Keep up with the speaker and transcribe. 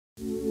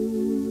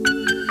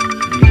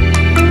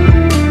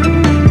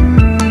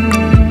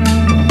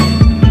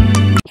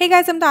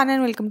guys, I'm Tanya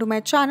and welcome to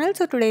my channel.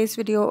 So today's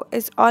video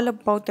is all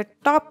about the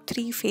top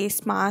 3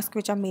 face masks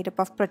which are made up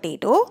of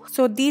potato.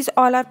 So these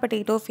all are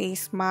potato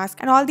face masks,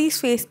 and all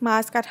these face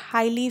masks are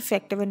highly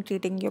effective in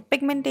treating your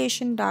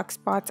pigmentation, dark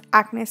spots,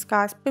 acne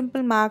scars,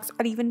 pimple marks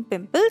or even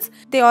pimples.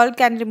 They all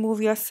can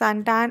remove your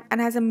suntan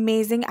and has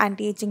amazing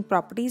anti-aging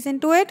properties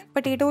into it.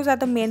 Potatoes are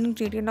the main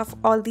ingredient of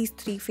all these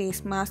 3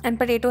 face masks, and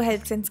potato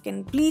helps in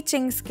skin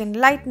bleaching, skin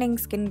lightening,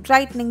 skin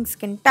brightening,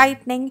 skin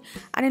tightening,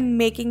 and in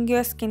making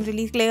your skin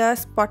really clear,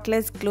 spotless,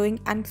 glowing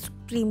and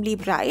extremely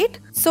bright.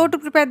 So to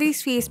prepare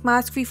these face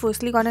masks, we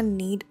firstly gonna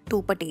need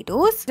 2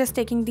 potatoes. Just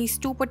taking these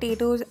 2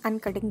 potatoes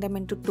and cutting them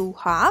into 2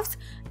 halves.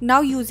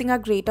 Now using a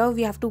grater,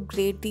 we have to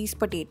grate these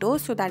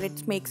potatoes so that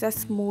it makes a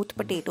smooth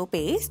potato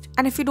paste.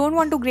 And if you don't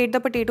want to grate the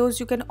potatoes,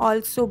 you can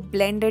also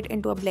blend it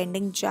into a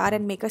blending jar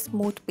and make a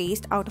smooth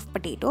paste out of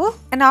potato.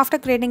 And after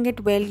grating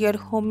it well, your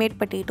homemade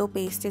potato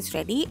paste is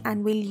ready,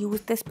 and we'll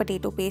use this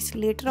potato paste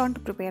later on to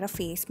prepare a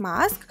face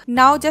mask.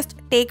 Now just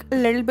take a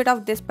little bit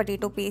of this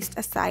potato paste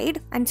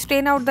aside and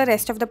strain out the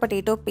rest of the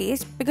potato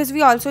paste, because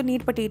we also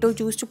need potato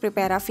juice to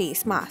prepare our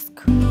face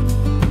mask.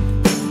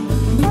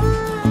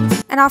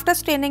 And after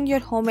straining, your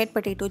homemade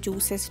potato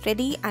juice is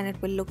ready and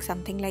it will look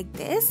something like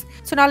this.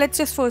 So now let's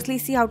just firstly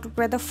see how to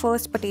prepare the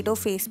first potato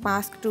face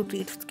mask to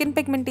treat skin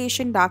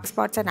pigmentation, dark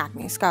spots and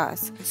acne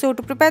scars. So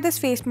to prepare this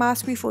face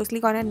mask, we firstly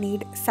gonna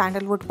need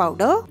sandalwood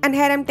powder, and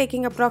here I'm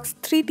taking approx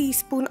 3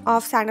 teaspoons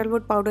of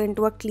sandalwood powder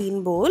into a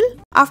clean bowl.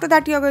 After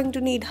that, you're going to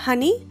need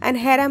honey, and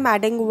here I'm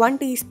adding 1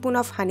 teaspoon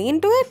of honey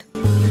into it.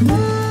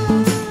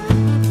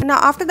 Now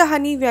after the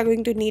honey, we are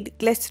going to need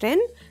glycerin,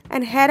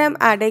 and here I'm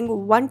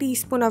adding 1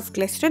 teaspoon of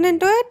glycerin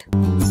into it.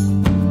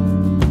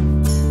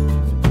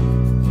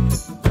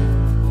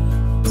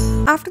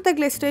 After the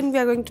glycerin, we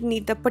are going to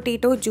need the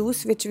potato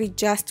juice which we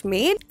just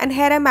made, and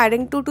here I'm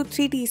adding 2 to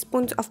 3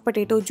 teaspoons of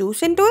potato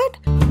juice into it.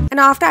 And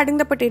after adding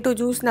the potato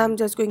juice, now I'm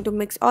just going to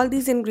mix all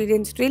these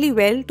ingredients really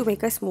well to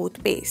make a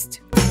smooth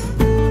paste.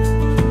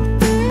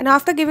 And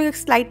after giving a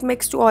slight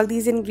mix to all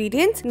these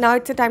ingredients, now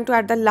it's the time to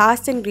add the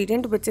last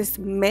ingredient, which is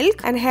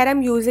milk. And here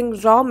I'm using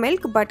raw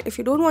milk, but if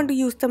you don't want to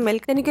use the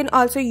milk, then you can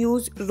also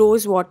use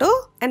rose water.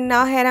 And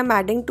now here I'm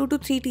adding 2 to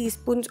 3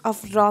 teaspoons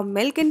of raw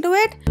milk into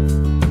it.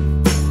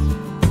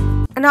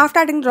 And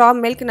after adding raw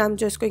milk, now I'm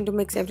just going to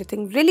mix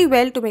everything really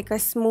well to make a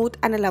smooth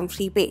and a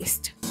lump-free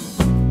paste.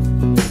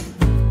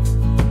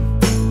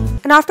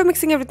 And after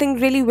mixing everything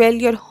really well,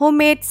 your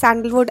homemade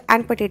sandalwood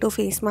and potato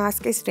face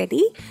mask is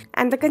ready.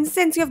 And the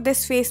consistency of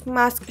this face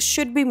mask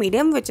should be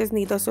medium, which is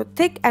neither so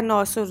thick and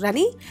nor so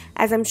runny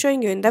as I'm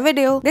showing you in the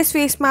video. This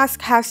face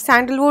mask has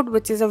sandalwood,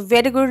 which is a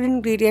very good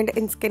ingredient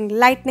in skin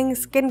lightening,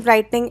 skin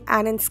brightening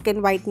and in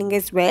skin whitening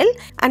as well.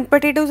 And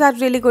potatoes are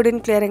really good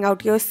in clearing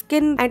out your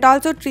skin, and it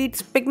also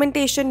treats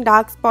pigmentation,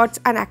 dark spots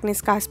and acne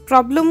scars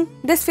problem.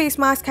 This face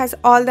mask has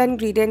all the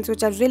ingredients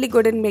which are really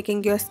good in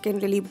making your skin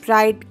really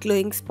bright,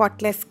 glowing,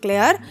 spotless,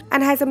 clear,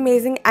 and has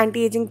amazing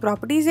anti-aging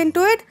properties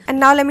into it. And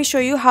now let me show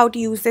you how to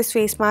use this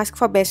face mask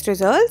for best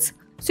results.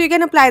 So you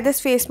can apply this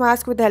face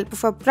mask with the help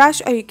of a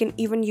brush, or you can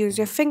even use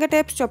your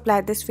fingertips to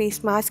apply this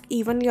face mask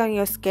evenly on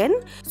your skin.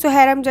 So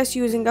here I'm just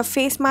using a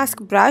face mask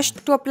brush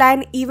to apply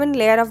an even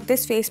layer of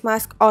this face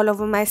mask all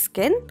over my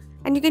skin.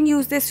 And you can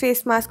use this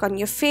face mask on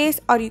your face,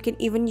 or you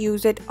can even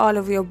use it all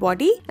over your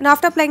body. And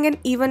after applying an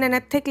even and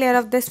a thick layer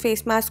of this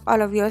face mask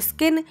all over your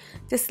skin,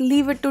 just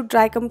leave it to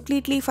dry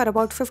completely for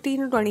about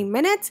 15 to 20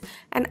 minutes.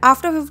 And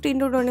after 15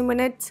 to 20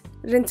 minutes,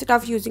 rinse it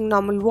off using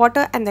normal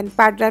water and then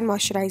pat dry and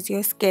moisturize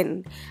your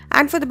skin.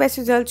 And for the best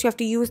results, you have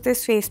to use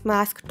this face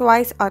mask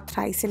twice or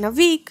thrice in a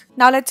week.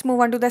 Now let's move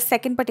on to the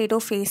second potato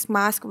face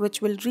mask,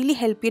 which will really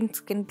help you in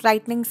skin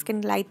brightening,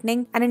 skin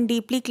lightening and in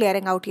deeply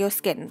clearing out your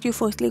skin. You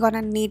firstly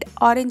gonna need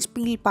orange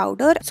peel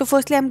powder. So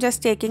firstly, I'm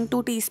just taking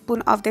 2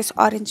 teaspoons of this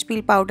orange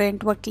peel powder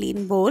into a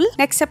clean bowl.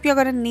 Next up, you're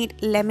gonna need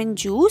lemon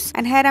juice,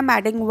 and here I'm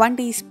adding 1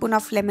 teaspoon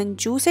of lemon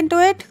juice into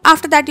it.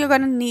 After that, you're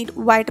gonna need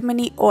vitamin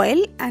E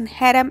oil, and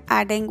here I'm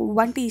adding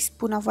 1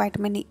 teaspoon of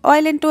vitamin E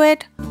oil into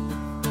it.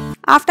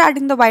 After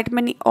adding the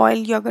vitamin E oil,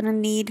 you're gonna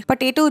need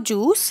potato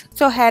juice.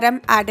 So here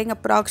I'm adding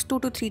approx 2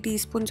 to 3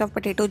 teaspoons of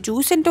potato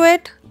juice into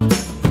it.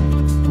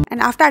 And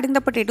after adding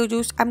the potato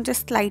juice, I'm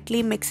just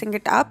slightly mixing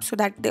it up so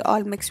that they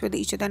all mix with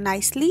each other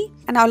nicely.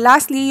 And now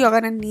lastly, you're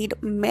gonna need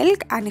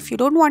milk, and if you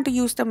don't want to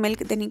use the milk,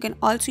 then you can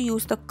also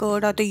use the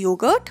curd or the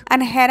yogurt.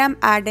 And here I'm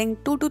adding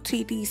 2 to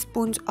 3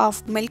 teaspoons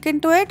of milk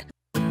into it.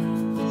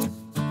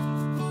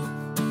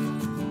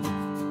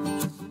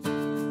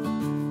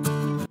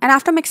 And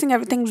after mixing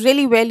everything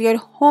really well, your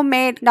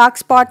homemade dark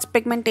spots,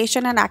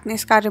 pigmentation and acne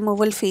scar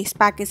removal face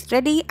pack is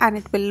ready, and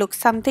it will look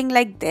something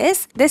like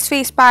this. This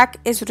face pack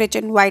is rich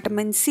in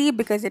vitamin C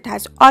because it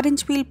has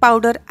orange peel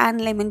powder and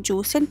lemon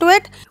juice into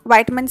it.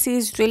 Vitamin C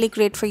is really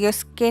great for your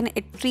skin.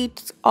 It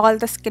treats all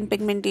the skin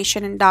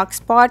pigmentation and dark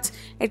spots.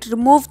 It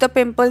removes the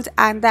pimples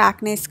and the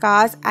acne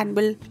scars and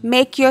will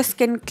make your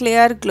skin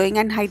clear, glowing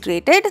and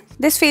hydrated.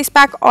 This face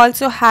pack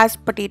also has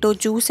potato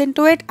juice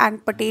into it,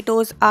 and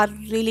potatoes are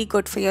really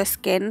good for your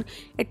skin. skin.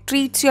 It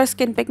treats your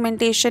skin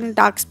pigmentation,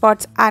 dark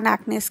spots and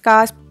acne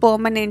scars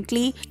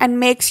permanently and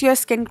makes your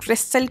skin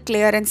crystal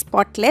clear and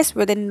spotless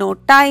within no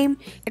time.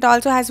 It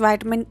also has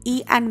vitamin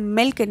E and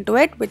milk into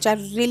it, which are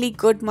really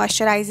good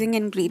moisturizing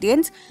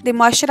ingredients. They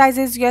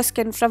moisturizes your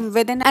skin from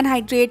within and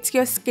hydrates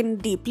your skin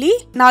deeply.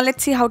 Now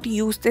let's see how to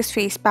use this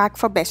face pack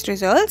for best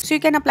results. So you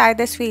can apply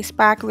this face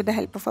pack with the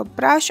help of a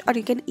brush, or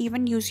you can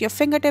even use your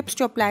fingertips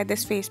to apply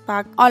this face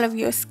pack all over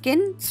your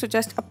skin. So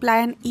just apply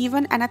an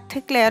even and a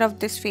thick layer of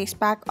this face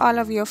pack all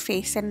over your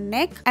face and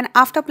neck. And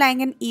after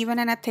applying an even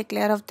and a thick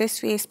layer of this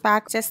face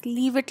pack, just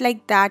leave it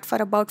like that for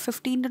about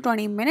 15 to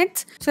 20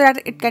 minutes so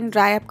that it can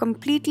dry up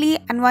completely.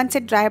 And once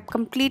it dry up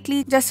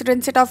completely, just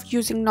rinse it off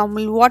using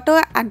normal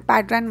water and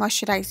pat dry and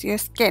moisturize your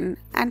skin.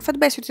 And for the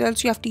best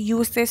results, you have to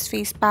use this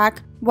face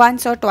pack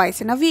once or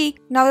twice in a week.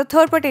 Now the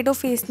third potato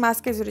face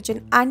mask is rich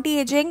in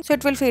anti-aging, so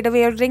it will fade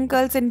away your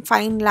wrinkles and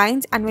fine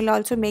lines and will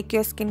also make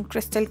your skin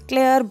crystal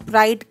clear,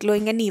 bright,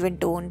 glowing and even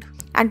toned.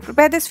 And to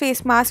prepare this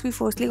face mask, we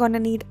firstly gonna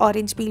need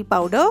orange peel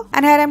powder,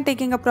 and here I'm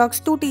taking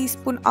approx 2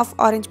 teaspoons of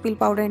orange peel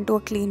powder into a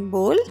clean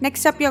bowl.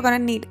 Next up, you're gonna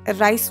need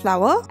rice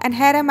flour, and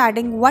here I'm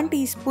adding 1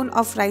 teaspoon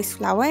of rice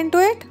flour into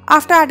it.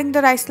 After adding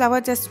the rice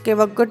flour, just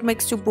give a good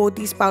mix to both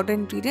these powder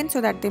ingredients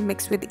so that they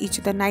mix with each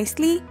other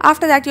nicely.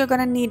 After that, you're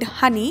gonna need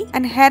honey,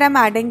 and here I'm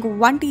adding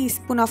 1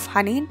 teaspoon of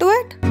honey into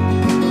it.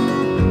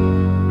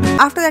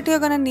 After that, you're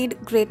gonna need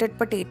grated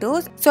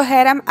potatoes. So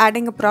here I'm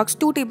adding approx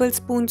 2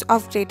 tablespoons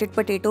of grated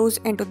potatoes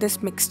into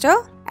this mixture.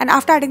 And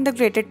after adding the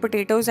grated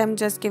potatoes, I'm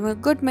just giving a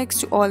good mix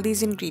to all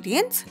these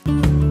ingredients.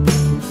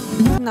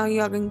 Now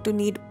you're going to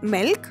need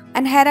milk,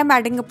 and here I'm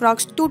adding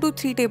approx 2 to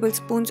 3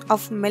 tablespoons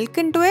of milk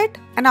into it.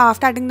 And now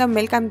after adding the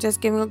milk, I'm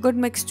just giving a good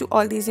mix to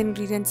all these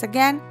ingredients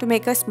again to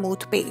make a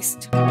smooth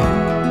paste.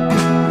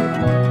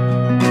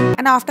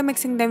 And after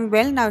mixing them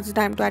well, now it's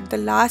time to add the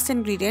last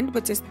ingredient,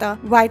 which is the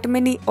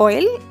vitamin E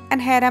oil. And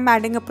here I'm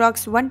adding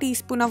approx 1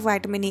 teaspoon of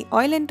vitamin E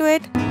oil into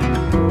it.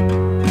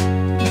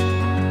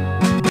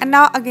 And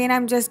now again,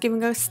 I'm just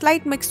giving a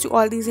slight mix to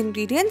all these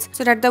ingredients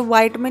so that the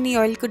vitamin E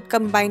oil could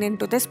combine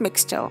into this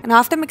mixture. And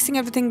after mixing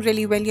everything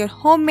really well, your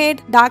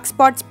homemade dark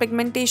spots,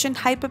 pigmentation,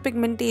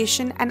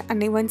 hyperpigmentation and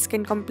uneven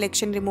skin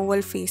complexion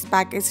removal face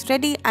pack is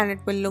ready, and it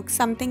will look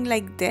something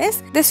like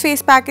this. This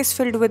face pack is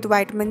filled with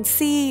vitamin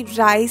C,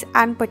 rice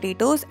and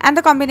potatoes, and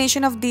the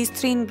combination of these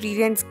 3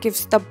 ingredients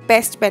gives the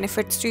best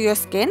benefits to your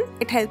skin.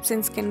 It helps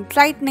in skin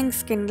brightening,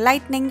 skin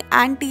lightening,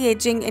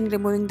 anti-aging, in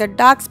removing the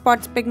dark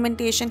spots,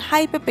 pigmentation,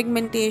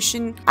 hyperpigmentation,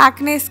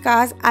 acne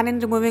scars, and in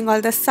removing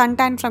all the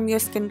suntan from your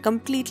skin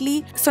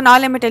completely. So now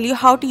let me tell you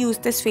how to use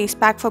this face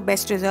pack for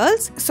best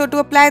results. So to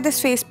apply this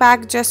face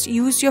pack, just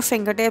use your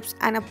fingertips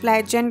and apply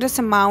a generous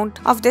amount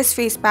of this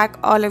face pack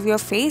all over your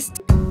face.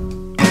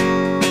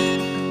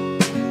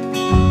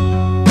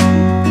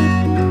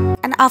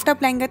 And after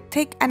applying a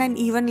thick and an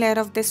even layer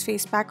of this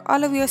face pack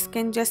all over your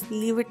skin, just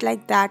leave it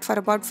like that for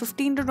about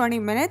 15 to 20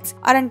 minutes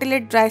or until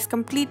it dries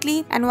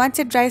completely. And once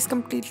it dries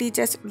completely,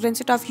 just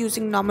rinse it off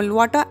using normal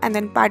water and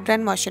then pat dry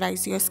and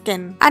moisturize your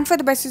skin. And for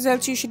the best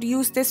results, you should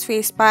use this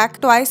face pack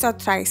twice or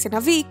thrice in a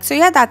week. So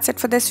yeah, that's it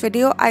for this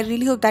video. I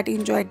really hope that you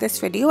enjoyed this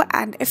video,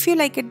 and if you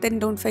like it, then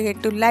don't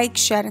forget to like,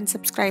 share and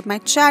subscribe my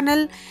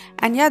channel.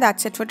 And yeah,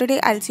 that's it for today.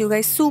 I'll see you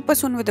guys super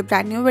soon with a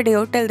brand new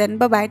video. Till then,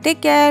 bye bye,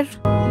 take care.